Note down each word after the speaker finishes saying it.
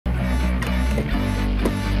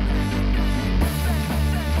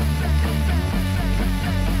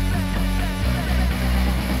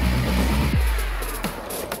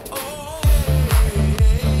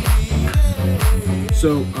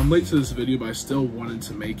So I'm late to this video, but I still wanted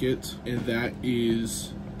to make it, and that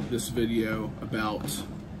is this video about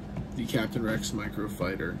the Captain Rex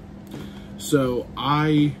Microfighter. So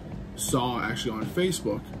I saw actually on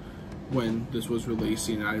Facebook when this was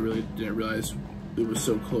releasing, I really didn't realize it was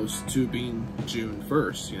so close to being June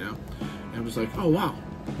 1st, you know, and I was like, oh wow,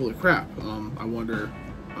 holy crap. I wonder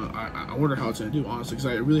how it's gonna do, honestly, because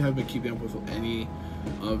I really haven't been keeping up with any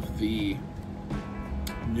of the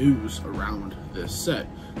news around this set.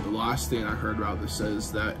 The last thing I heard about this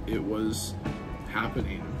says that it was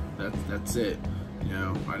happening. That's it. You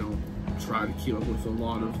know, I don't try to keep up with a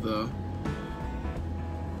lot of the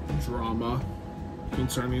drama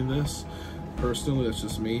concerning this. Personally, that's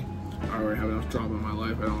just me. I already have enough drama in my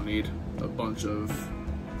life. I don't need a bunch of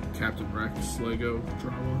Captain Rex Lego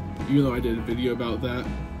drama. Even though I did a video about that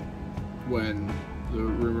when the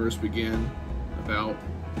rumors began about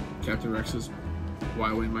Captain Rex's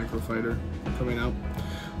Y-Wing Microfighter coming out.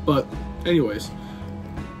 But anyways,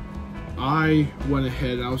 I went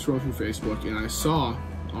ahead and I was scrolling through Facebook and I saw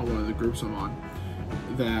on one of the groups I'm on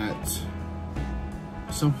that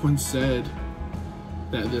someone said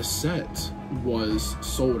that this set was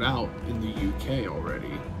sold out in the UK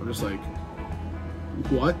already. I'm just like,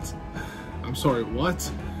 what? I'm sorry, what?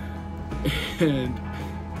 And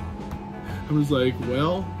I was like,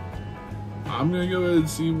 well, I'm gonna go ahead and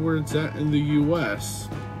see where it's at in the US.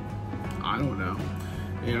 I don't know.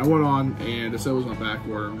 And I went on and it said it was on back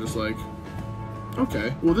order. I'm just like,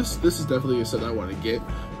 okay, well this is definitely a set I want to get.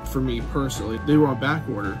 For me personally, they were on back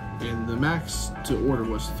order and the max to order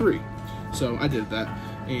was 3. So I did that,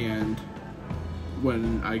 and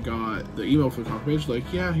when I got the email for confirmation,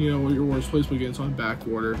 like, yeah, you know, your order's placed again, it's on back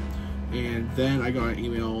order. And then I got an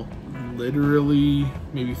email literally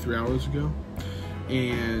maybe 3 hours ago,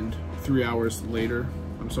 and 3 hours later,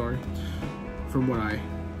 I'm sorry, from when I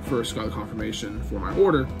first got the confirmation for my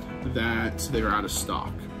order, that they were out of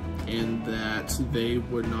stock and that they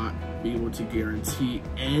would not be able to guarantee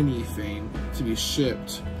anything to be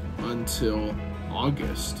shipped until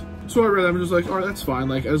August. So I read that, I'm just like, all right, that's fine.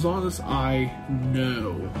 Like, as long as I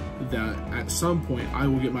know that at some point I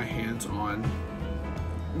will get my hands on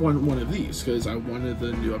one of these, because I wanted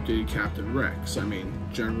the new updated Captain Rex. I mean,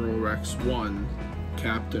 General Rex 1,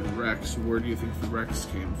 Captain Rex, where do you think the Rex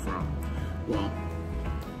came from? Well,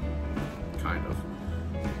 kind of.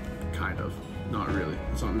 Not really.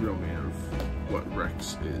 It's not the real meaning of what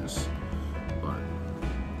Rex is, but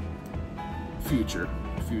future.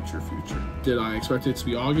 Did I expect it to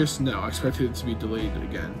be August? No, I expected it to be delayed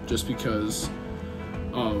again, just because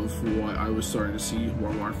of what I was starting to see more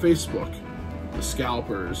and more on Facebook. The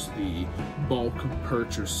scalpers, the bulk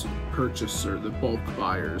purchaser, the bulk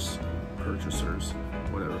buyers, purchasers,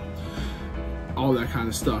 whatever, all that kind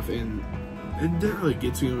of stuff, and it didn't really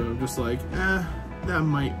get to me. I'm just like, that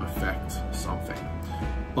might affect something.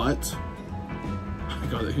 But I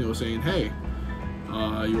got the email saying, hey,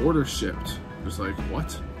 your order shipped. I'm just like,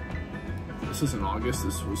 what? This isn't August,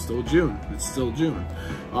 this was still June. It's still June.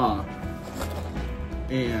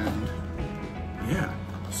 And yeah,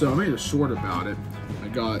 so I made a short about it. I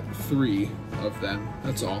got 3 of them,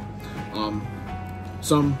 that's all.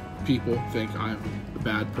 Some people think I'm a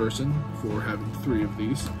bad person for having 3 of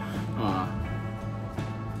these.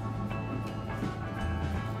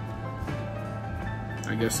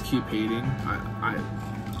 I guess keep hating.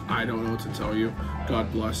 I don't know what to tell you.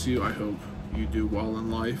 God bless you. I hope you do well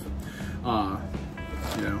in life.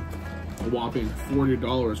 You know, a whopping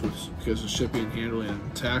 $40 because of shipping, handling,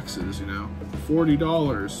 and taxes. You know,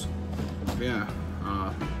 $40. Yeah.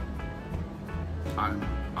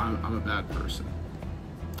 I'm a bad person.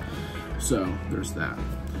 So there's that.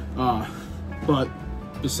 But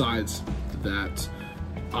besides that,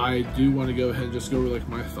 I do want to go ahead and just go over like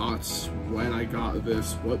my thoughts when I got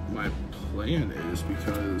this, what my plan is,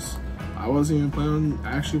 because I wasn't even planning on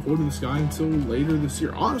actually holding this guy until later this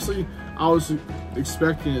year. Honestly, I was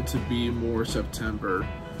expecting it to be more September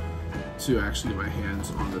to actually get my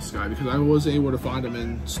hands on this guy, because I was able to find him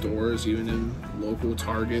in stores, even in local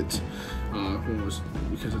Target,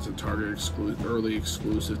 because it's a Target early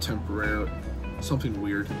exclusive, temporary, something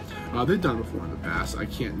weird. They've done it before in the past. I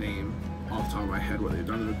can't name off the top of my head what they've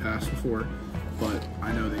done in the past before, but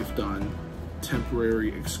I know they've done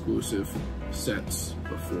temporary exclusive sets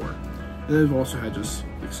before. And they've also had just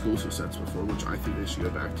exclusive sets before, which I think they should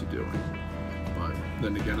go back to doing. But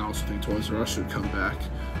then again, I also think Toys R Us should come back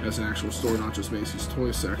as an actual store, not just Macy's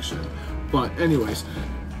toy section. But anyways,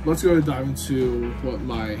 let's go ahead and dive into what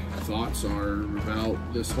my thoughts are about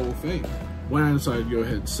this whole thing. When I decided to go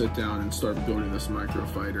ahead and sit down and start building this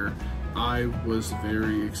Microfighter, I was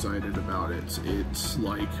very excited about it. It's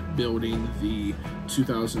like building the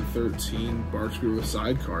 2013 Bark with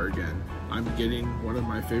sidecar again. I'm getting one of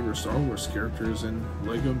my favorite Star Wars characters in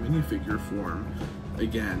Lego minifigure form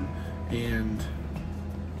again, and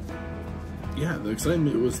yeah, the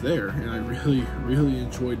excitement was there, and I really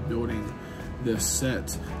enjoyed building this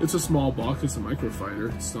set. It's a small box, it's a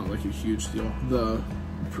microfighter, it's not like a huge deal. The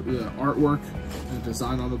artwork and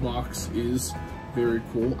design on the box is very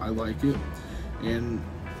cool, I like it, and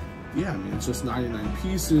yeah, I mean, it's just 99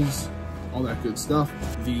 pieces, all that good stuff.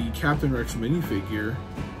 The Captain Rex minifigure,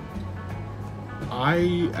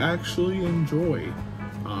 I actually enjoy.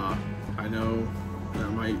 I know that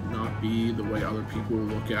might not be the way other people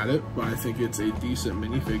look at it, but I think it's a decent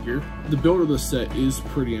minifigure. The build of the set is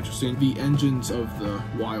pretty interesting. The engines of the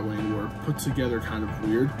Y-Wing were put together kind of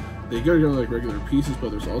weird. They go together like regular pieces,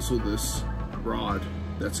 but there's also this rod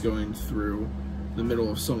that's going through the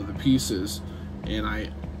middle of some of the pieces, and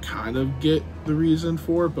I kind of get the reason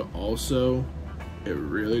for it, but also it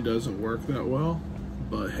really doesn't work that well.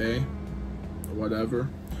 But hey, whatever,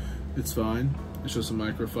 it's fine. It's just a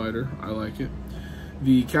microfighter, I like it.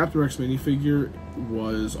 The Captain Rex minifigure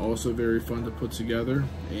was also very fun to put together,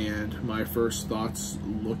 and my first thoughts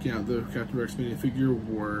looking at the Captain Rex minifigure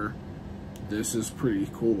were, this is pretty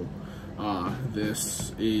cool.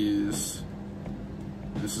 This is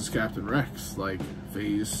Captain Rex, like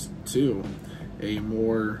phase 2,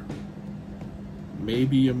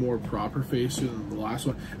 maybe a more proper face than the last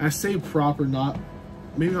one. And I say proper,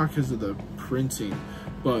 maybe not because of the printing,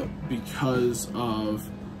 but because of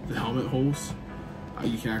the helmet holes.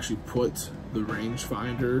 You can actually put the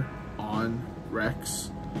rangefinder on Rex,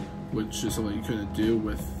 which is something you couldn't do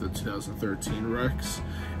with the 2013 Rex.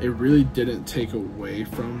 It really didn't take away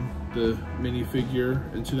from the minifigure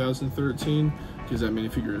in 2013, because that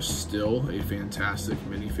minifigure is still a fantastic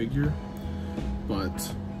minifigure.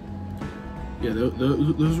 But yeah,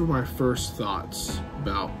 those were my first thoughts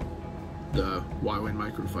about the Y-Wing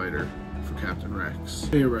Microfighter for Captain Rex.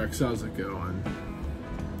 Hey Rex, how's it going?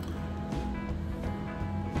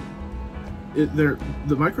 The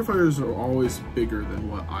microfighters are always bigger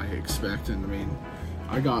than what I expect, and I mean,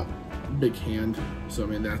 I got big hand, so I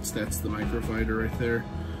mean that's the microfighter right there,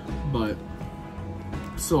 but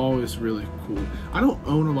it's still always really cool. I don't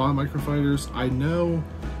own a lot of microfighters. I know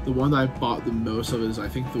the one that I bought the most of is, I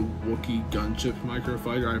think, the Wookiee gunship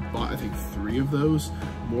microfighter. I bought, I think, 3 of those,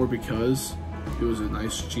 more because it was a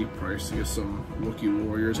nice cheap price to get some Wookiee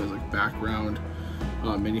warriors as like background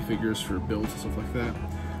minifigures for builds and stuff like that.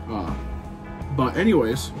 But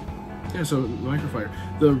anyways, yeah, so the microfighter.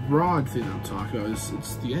 The rod thing I'm talking about is,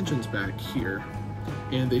 it's the engines back here,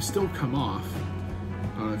 and they still come off.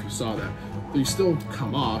 I don't know if you saw that. They still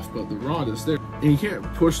come off, but the rod is there. And you can't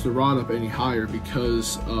push the rod up any higher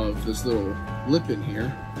because of this little lip in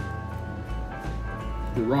here.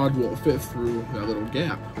 The rod won't fit through that little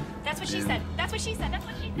gap. That's what she said. That's what she said. That's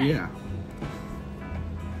what she said. Yeah.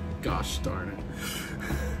 Gosh darn it.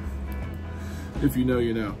 If you know,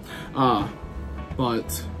 you know.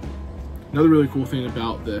 But another really cool thing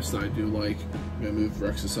about this that I do like, I'm gonna move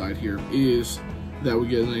Rex aside here, is that we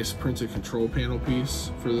get a nice printed control panel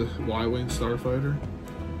piece for the Y-Wing Starfighter.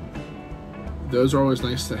 Those are always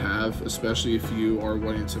nice to have, especially if you are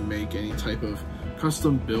wanting to make any type of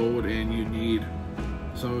custom build and you need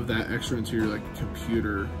some of that extra interior, like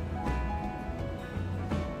computer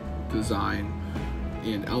design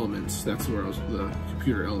and elements. That's where the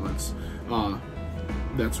computer elements.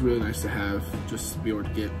 That's really nice to have, just to be able to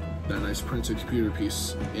get that nice printed computer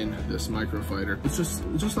piece in this microfighter. It's just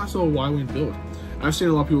nice little Y-Wing build. I've seen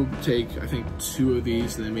a lot of people take, I think, 2 of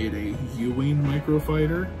these and they made a Y-Wing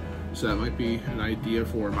Microfighter, so that might be an idea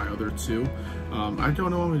for my other 2. I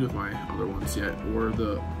don't know what I'm gonna do with my other ones yet, or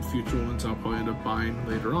the future ones I'll probably end up buying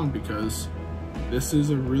later on, because this is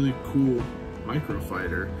a really cool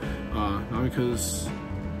microfighter. Not because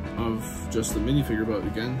of just the minifigure, but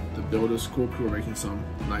again, the build is cool. People are making some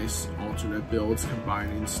nice alternate builds,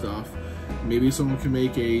 combining stuff. Maybe someone can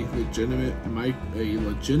make a legitimate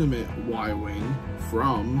Y-Wing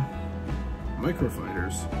from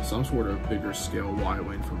microfighters, some sort of bigger scale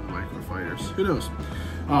Y-Wing from the microfighters. Who knows?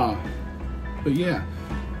 But yeah,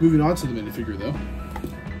 moving on to the minifigure though.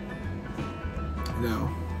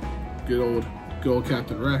 Now, good old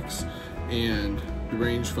Captain Rex and the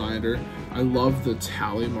rangefinder. I love the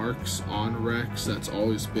tally marks on Rex. That's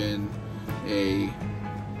always been a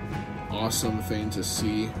awesome thing to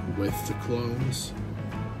see with the clones.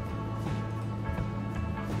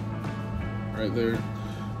 Right there.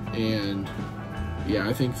 And yeah,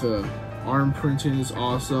 I think the arm printing is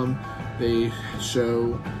awesome. They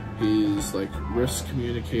show his like wrist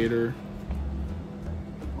communicator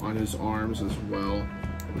on his arms as well,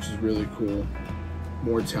 which is really cool.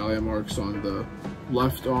 More talia marks on the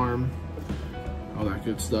left arm, all that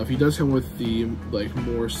good stuff. He does come with the like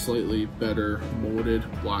more slightly better molded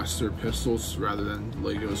blaster pistols rather than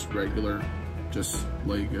Lego's regular, just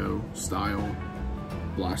Lego style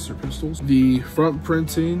blaster pistols. The front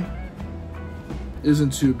printing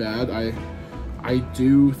isn't too bad. I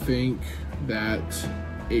do think that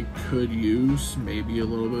it could use maybe a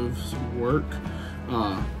little bit of work.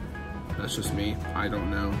 That's just me. I don't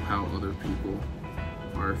know how other people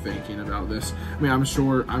are thinking about this. I mean, I'm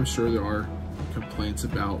sure there are complaints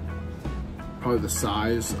about probably the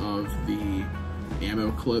size of the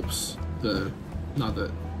ammo clips, not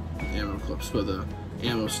the ammo clips, but the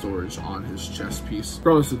ammo storage on his chest piece.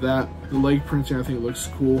 Regardless of that, the leg printing I think looks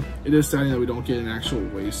cool. It is sad that we don't get an actual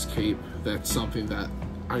waist cape. That's something that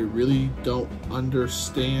I really don't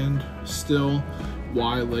understand still,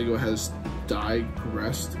 why Lego has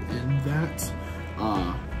digressed in that.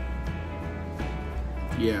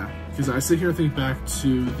 Yeah, because I sit here and think back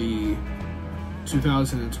to the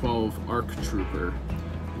 2012 ARC Trooper.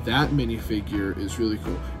 That minifigure is really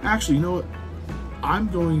cool. Actually, you know what? I'm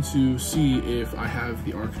going to see if I have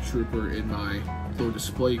the ARC Trooper in my little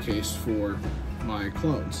display case for my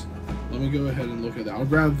clones. Let me go ahead and look at that. I'll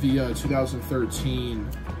grab the 2013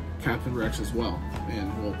 Captain Rex as well,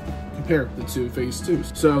 and we'll compare the two phase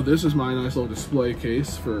 2s. So this is my nice little display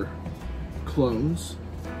case for clones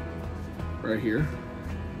right here.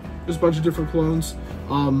 There's a bunch of different clones.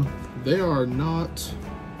 They are not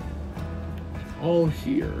all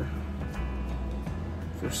here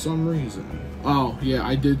for some reason. Oh yeah,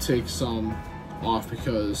 I did take some off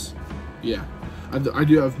because, yeah, I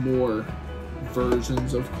do have more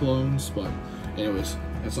versions of clones, but anyways,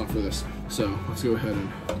 that's not for this. So let's go ahead and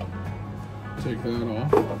take that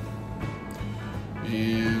off.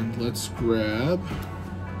 And let's grab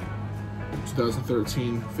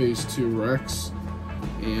 2013 Phase 2 Rex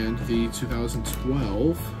and the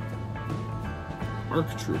 2012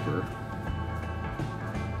 ARC Trooper.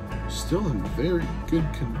 Still in very good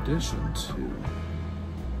condition too.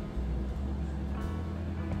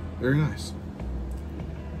 Very nice.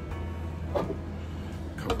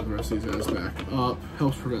 Cover the rest of these guys back up.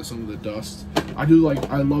 Helps prevent some of the dust. I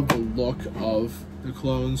love the look of the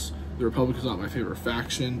clones. The Republic is not my favorite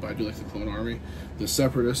faction, but I do like the Clone Army. The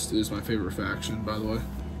Separatist is my favorite faction, by the way.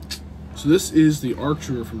 So this is the ARC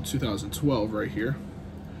Trooper from 2012 right here.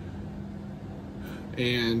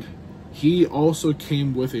 And he also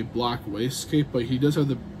came with a black waistcape, but he does have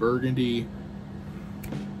the burgundy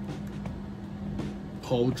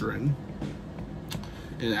pauldron.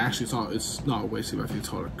 And actually it's not a waistcape, I think it's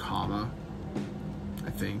called a comma, I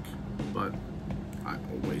think, but a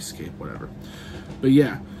waistcape, whatever. But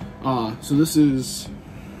yeah, so this is,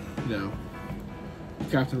 you know,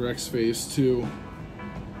 Captain Rex Phase 2,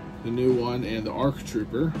 the new one, and the ARC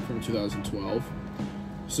Trooper from 2012.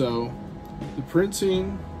 So the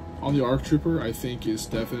printing on the ARC Trooper, I think, is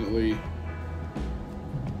definitely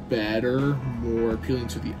better, more appealing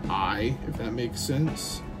to the eye, if that makes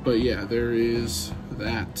sense. But yeah, there is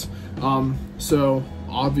that. So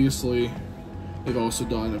obviously they've also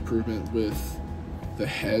done improvement with the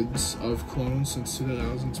heads of clones since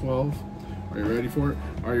 2012. Are you ready for it?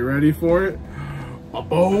 Are you ready for it? A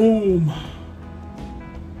boom!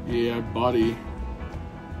 Yeah, buddy.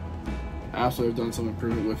 Absolutely, I've done some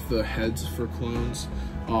improvement with the heads for clones.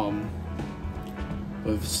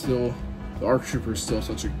 But still, the ARC Trooper is still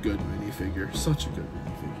such a good minifigure. Such a good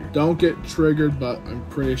minifigure. Don't get triggered, but I'm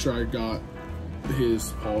pretty sure I got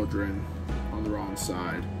his pauldron on the wrong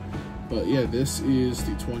side. But yeah, this is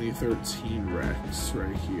the 2013 Rex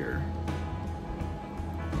right here.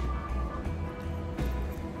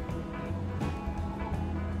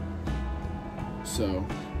 So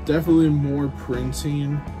definitely more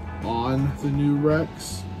printing on the new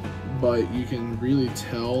Rex, but you can really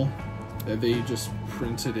tell that they just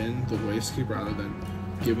printed in the waistcape rather than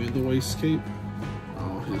giving the waistcape.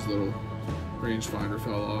 Oh, his little rangefinder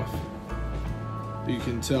fell off. You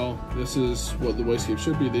can tell this is what the waistcape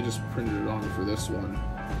should be. They just printed it on for this one.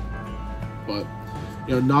 But,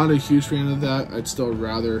 you know, not a huge fan of that. I'd still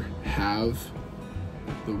rather have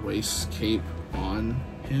the waistcape on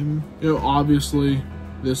him. You know, obviously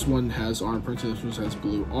this one has arm printing, this one has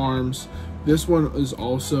blue arms. This one is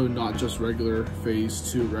also not just regular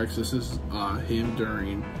Phase 2 Rex. This is him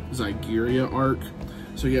during Zygeria arc.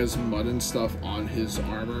 So he has mud and stuff on his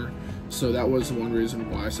armor. So that was one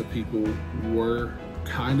reason why some people were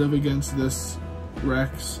kind of against this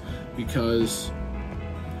Rex, because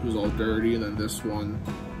it was all dirty, and then this one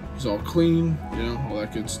He's all clean, you know, all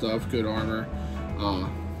that good stuff, good armor,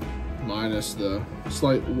 minus the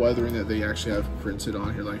slight weathering that they actually have printed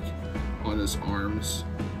on here, like on his arms,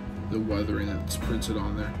 the weathering that's printed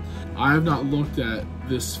on there. I have not looked at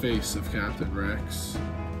this face of Captain Rex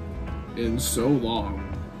in so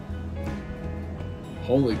long.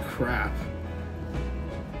 Holy crap.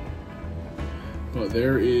 But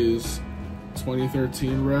there is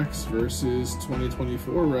 2013 Rex versus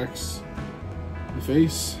 2024 Rex. The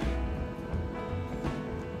face.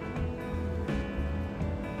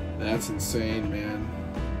 That's insane, man.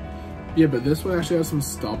 Yeah, but this one actually has some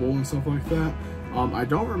stubble and stuff like that. I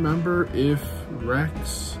don't remember if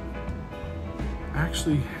Rex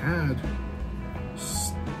actually had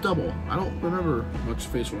stubble. I don't remember much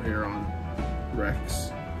facial hair on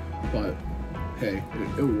Rex, but hey,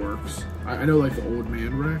 it works. I know, like the old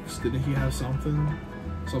man Rex, didn't he have something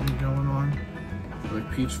going on?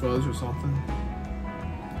 Like peach fuzz or something?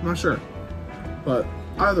 I'm not sure. But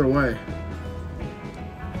either way,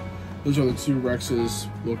 those are the two Rexes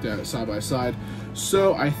looked at side by side.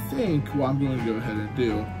 So I think what I'm going to go ahead and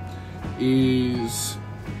do is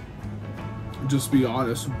just be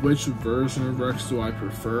honest, which version of Rex do I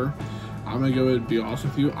prefer? I'm going to go ahead and be honest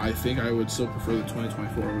with you. I think I would still prefer the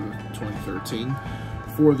 2024 over the 2013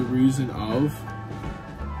 for the reason of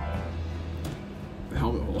the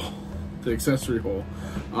helmet hole, the accessory hole.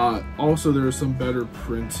 Also, there is some better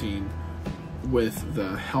printing with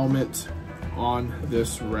the helmet on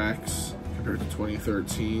this Rex compared to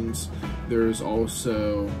 2013's. There's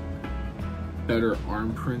also better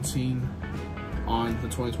arm printing on the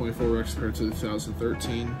 2024 Rex compared to the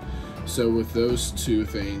 2013. So with those two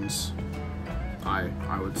things,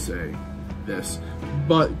 I would say this.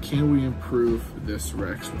 But can we improve this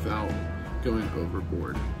Rex without going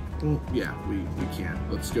overboard? Well, yeah, we can.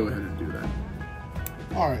 Let's go ahead and do that.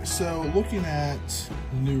 Alright, so looking at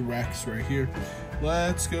the new Rex right here,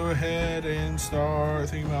 let's go ahead and start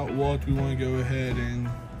thinking about what we want to go ahead and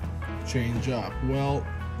change up. Well,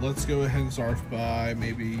 let's go ahead and start by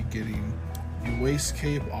maybe getting the waist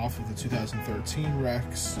cape off of the 2013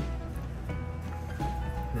 Rex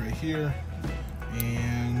right here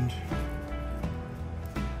and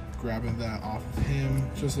grabbing that off of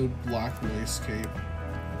him. Just a black waist cape.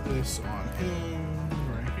 This on him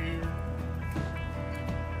right here.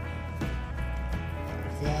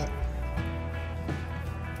 Like that.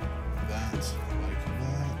 That like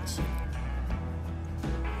that.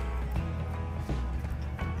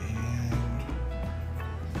 And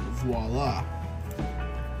voila.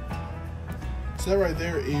 So that right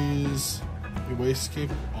there is a waist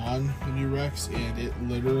cape on the new Rex, and it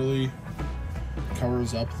literally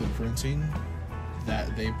covers up the printing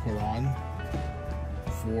that they put on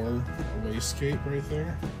for a waist cape right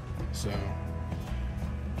there. So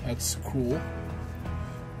that's cool.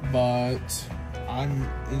 But I'm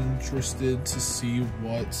interested to see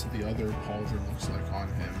what the other pauldron looks like on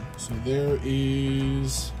him. So there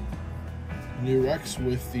is a new Rex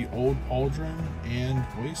with the old pauldron and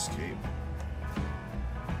waist cape.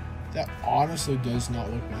 That honestly does not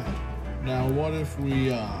look bad. Now what if we,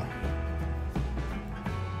 the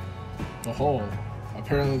hull,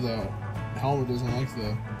 apparently the helmet doesn't like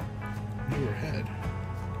the newer head.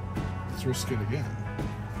 Let's risk it again.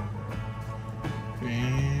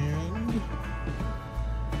 And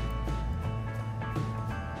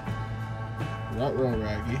ruh-roh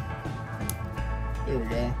raggy. There we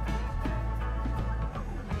go.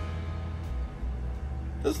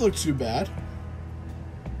 Doesn't look too bad.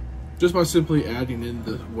 Just by simply adding in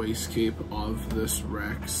the waist cape of this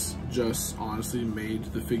Rex just honestly made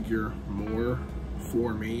the figure more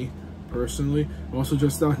for me personally. I'm also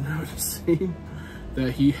just not noticing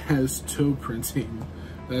that he has toe printing.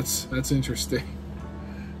 That's interesting.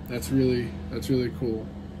 That's really cool.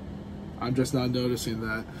 I'm just not noticing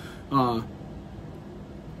that.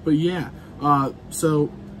 But yeah, so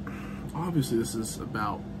obviously this is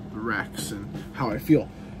about Rex and how I feel.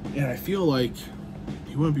 And I feel like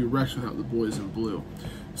you wouldn't be Rex without the boys in blue.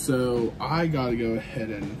 So I gotta go ahead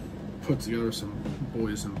and put together some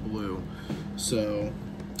boys in blue. So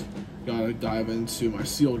gotta dive into my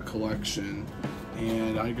sealed collection,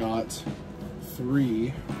 and I got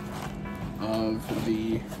 3 of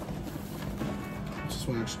the, what's this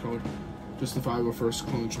one actually called? Just the 501st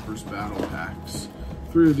Clone Troopers Battle Packs.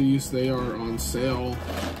 3 of these, they are on sale.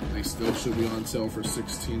 They still should be on sale for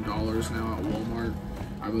 $16 now at Walmart.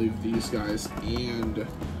 I believe these guys and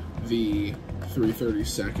the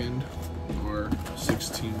 332nd are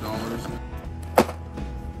 $16.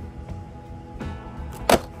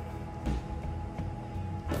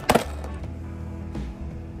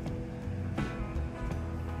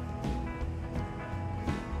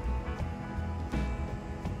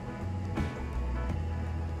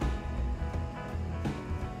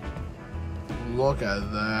 look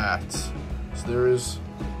at that. So there is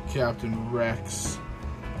Captain Rex,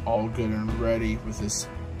 all good and ready with this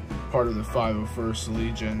part of the 501st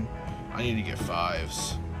Legion. I need to get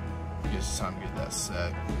 5s. It's time to get that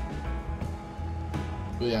set.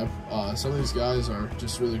 But yeah, some of these guys are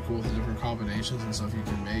just really cool with the different combinations and stuff you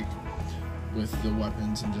can make with the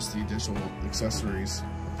weapons and just the additional accessories.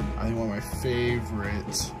 I think one of my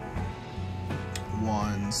favorite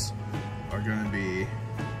ones are going to be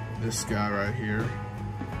this guy right here.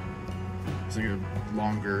 It's like a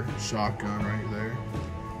longer shotgun right there.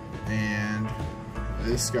 And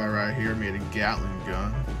this guy right here made a Gatling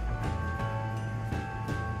gun.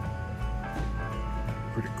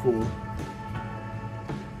 Pretty cool.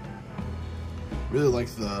 Really like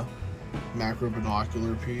the macro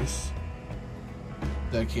binocular piece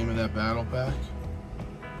that came in that battle pack.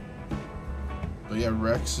 But yeah,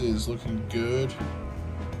 Rex is looking good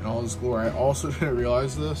in all his glory. I also didn't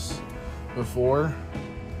realize this before,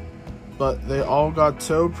 but they all got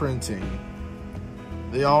toe printing.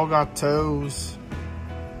 They all got toes.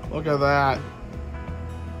 Look at that.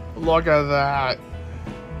 Look at that.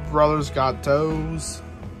 Brothers got toes.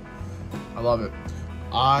 I love it.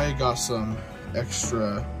 I got some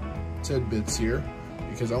extra tidbits here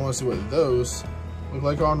because I want to see what those look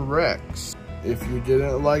like on Rex. If you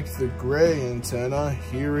didn't like the gray antenna,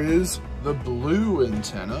 here is the blue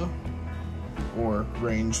antenna or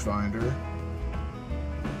rangefinder.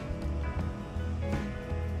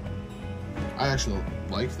 I actually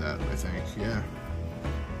like that, I think, yeah.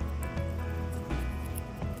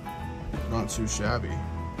 Not too shabby.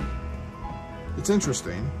 It's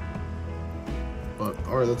interesting. But,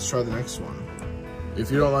 alright, let's try the next one.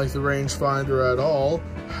 If you don't like the rangefinder at all,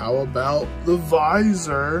 how about the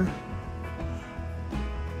visor?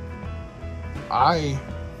 I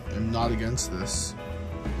am not against this.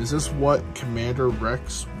 Is this what Commander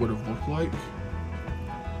Rex would have looked like?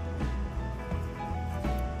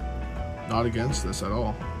 Not against this at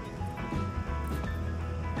all.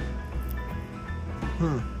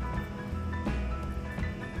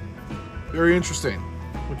 Very interesting.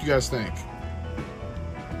 What do you guys think?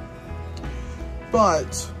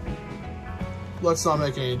 But let's not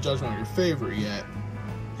make any judgment on your favorite yet,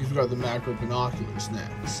 because we got the macro binoculars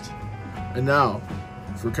next. And now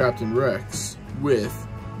for Captain Rex with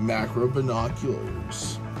macro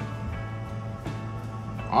binoculars.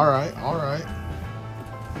 Alright, alright.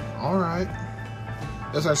 Alright.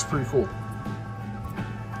 That's actually pretty cool.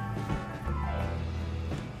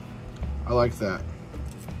 I like that.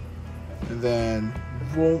 And then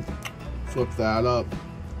we'll flip that up.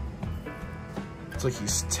 It's like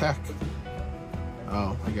he's Tech.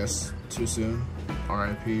 Oh, I guess too soon.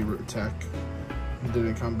 R.I.P. Tech. He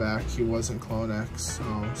didn't come back. He wasn't Clone X.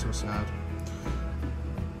 Oh, so sad.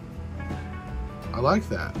 I like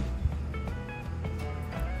that.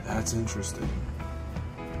 That's interesting.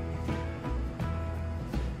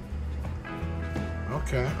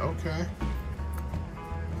 Okay, okay.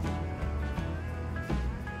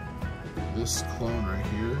 This clone right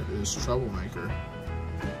here is Troublemaker.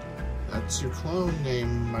 That's your clone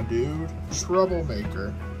name, my dude.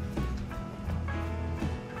 Troublemaker.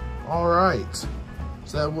 Alright.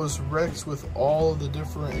 So that was Rex with all of the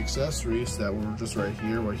different accessories that were just right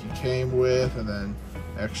here, what he came with, and then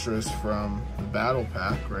extras from the battle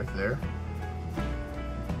pack right there.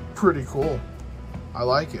 Pretty cool. I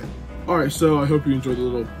like it. Alright, so I hope you enjoyed the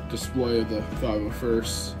little display of the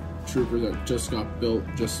 501st Trooper that just got built,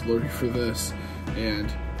 just loading for this.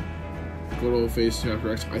 And good old face Captain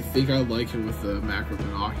Rex. I think I like him with the macro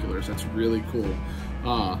binoculars. That's really cool.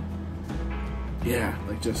 Yeah,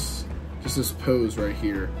 like just this pose right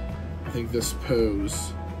here. I think this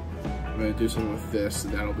pose, I'm gonna do something with this,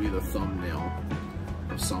 and that'll be the thumbnail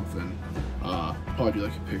of something. Probably do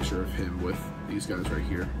like a picture of him with these guys right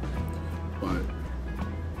here. But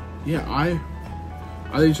yeah, I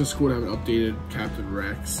think it's just cool to have an updated Captain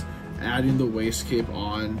Rex. Adding the waist cape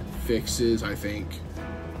on fixes, I think,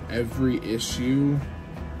 every issue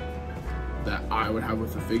that I would have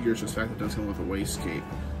with the figure. It's just the fact that it does come with a waist cape.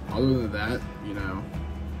 Other than that, you know,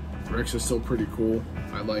 Rex is still pretty cool.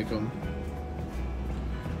 I like him.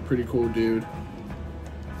 Pretty cool dude.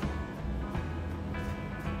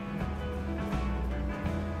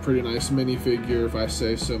 Pretty nice minifigure, if I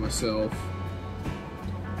say so myself.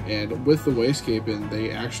 And with the waist cape in, they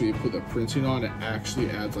actually put the printing on. It actually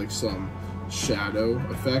adds like some shadow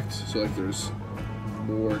effect. So like there's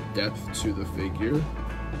more depth to the figure.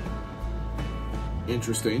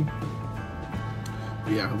 Interesting.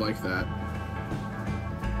 But yeah, I like that.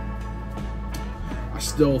 I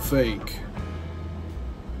still think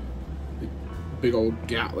the big old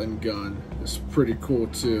Gatling gun is pretty cool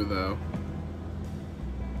too, though.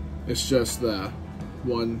 It's just the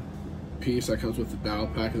one piece that comes with the battle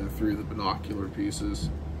pack and then 3 of the binocular pieces.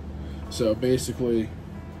 So basically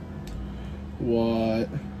what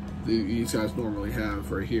these guys normally have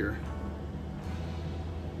right here,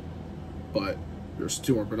 but there's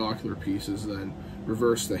 2 more binocular pieces, then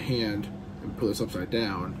reverse the hand and put this upside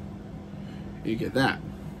down, you get that.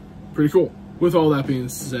 Pretty cool. With all that being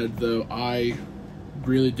said though, I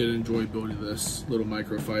really did enjoy building this little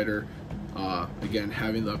microfighter. Again,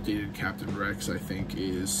 having the updated Captain Rex I think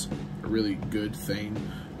is a really good thing.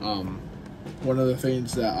 One of the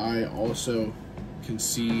things that I also can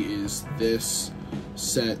see is this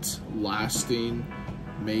set lasting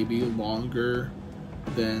maybe longer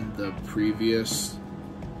than the previous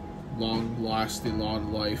long-lasting,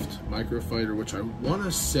 long-lived microfighter, which I want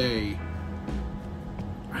to say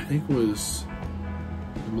I think was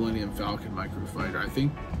the Millennium Falcon microfighter.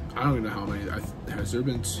 I don't even know how many. Has there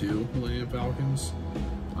been 2 Millennium Falcons?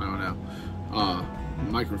 I don't know.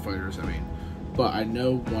 Microfighters, I mean. But I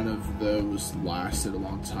know one of those lasted a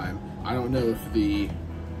long time. I don't know if the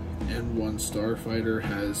N1 Starfighter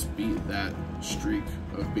has beat that streak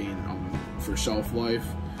of being for shelf life,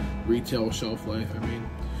 retail shelf life, I mean.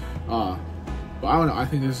 But I don't know. I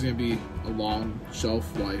think this is going to be a long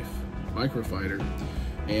shelf life microfighter.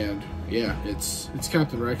 And yeah, it's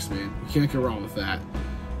Captain Rex, man. You can't go wrong with that.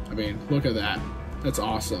 I mean, look at that. That's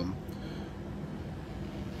awesome.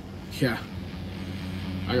 Yeah.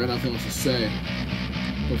 I got nothing else to say.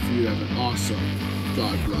 But for you to have an awesome,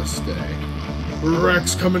 God bless day.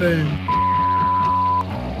 Rex coming in.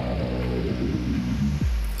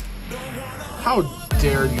 How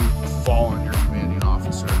dare you fall on your commanding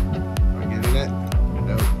officer? Am I getting it?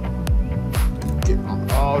 Nope. Get on.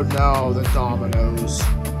 Oh no, the dominoes.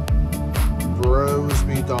 Bros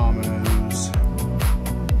be dominoes.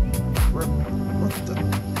 What the?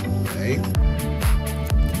 Hey.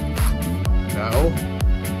 No.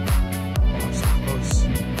 Oh, so close.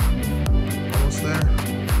 Almost there.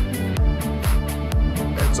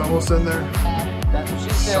 It's almost in there. That's what she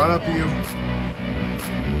said. Shut up, you.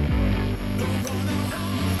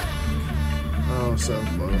 Oh, so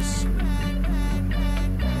close.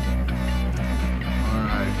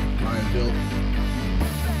 Alright,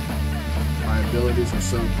 my abilities are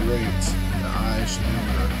so great that I should be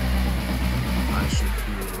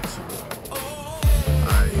able to.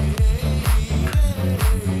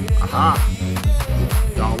 Aha!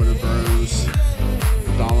 Domino Bros.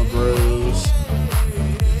 Domino Bros.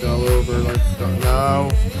 Fell over like, no.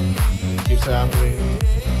 Keeps happening.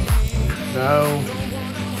 No.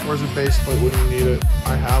 Where's the base plate when you need it?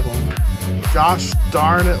 I have them. Gosh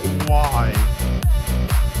darn it, why?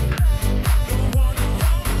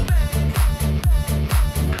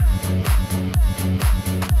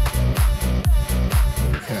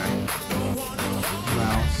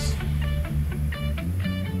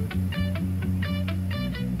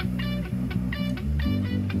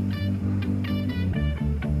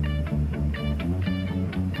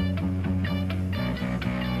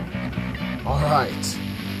 All right.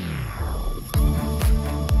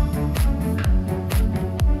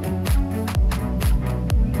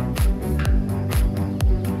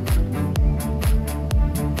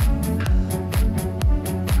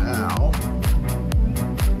 Now,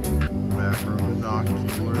 macro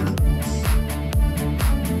binoculars.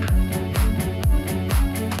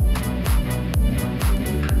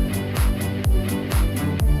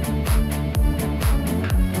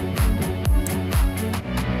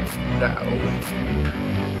 No.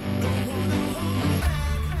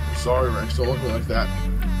 Sorry, Rex, don't look at me like that.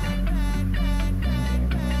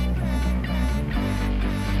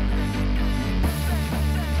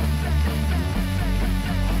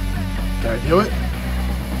 Can I do it?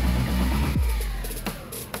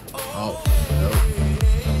 Oh, no.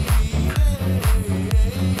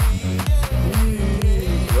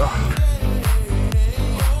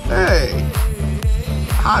 Hey!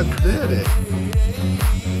 I did it!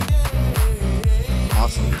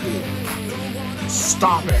 Awesome.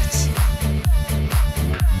 Stop it!